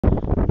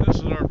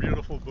our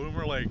beautiful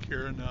Boomer Lake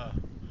here in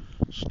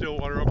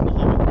Stillwater,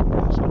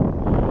 Oklahoma. It's a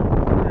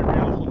very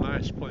beautiful,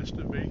 nice place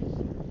to be.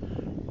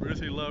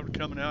 Ruthie loved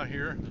coming out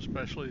here,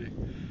 especially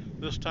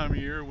this time of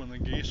year when the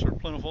geese are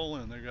plentiful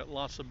and they've got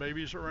lots of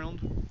babies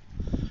around.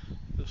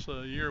 This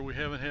year we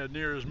haven't had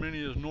near as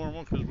many as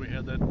normal because we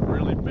had that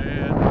really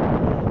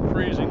bad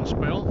freezing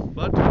spell,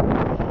 but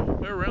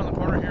around the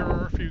corner here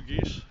are a few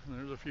geese, and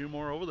there's a few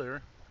more over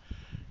there,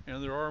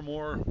 and there are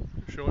more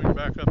showing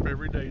back up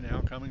every day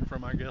now, coming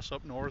from, I guess,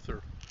 up north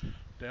or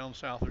down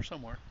south or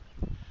somewhere.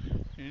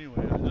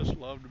 Anyway, I just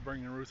love to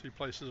bring Ruthie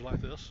places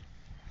like this,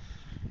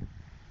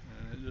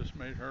 and it just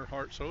made her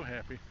heart so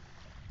happy.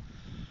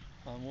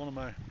 On one of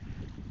my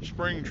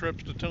spring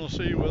trips to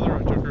Tennessee with her,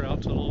 I took her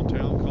out to a little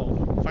town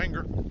called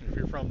Finger, if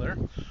you're from there.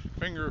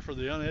 Finger for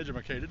the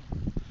uneducated.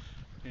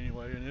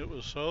 Anyway, and it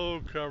was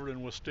so covered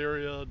in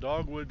wisteria,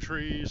 dogwood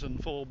trees in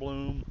full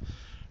bloom,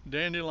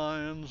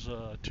 dandelions,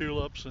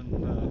 tulips,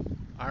 and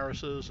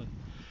irises, and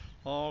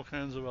all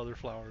kinds of other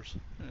flowers.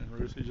 And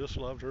Ruthie just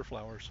loved her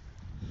flowers.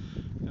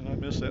 And I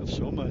miss that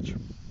so much.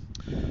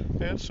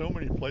 And so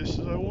many places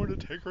I wanted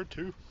to take her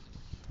to.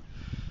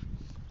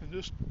 And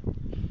just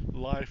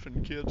life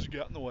and kids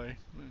got in the way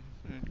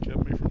and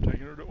kept me from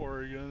taking her to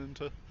Oregon and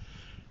to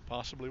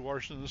possibly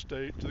Washington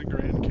State, to the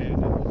Grand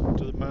Canyon,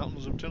 to the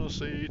mountains of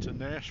Tennessee, to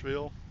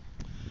Nashville.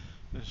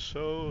 There's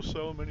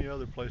so many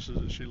other places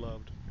that she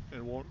loved,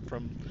 and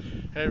from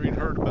having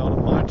heard about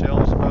them, my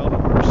tales about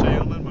them, or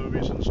seeing them in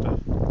movies and stuff.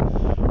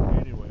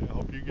 Anyway, I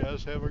hope you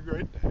guys have a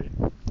great day.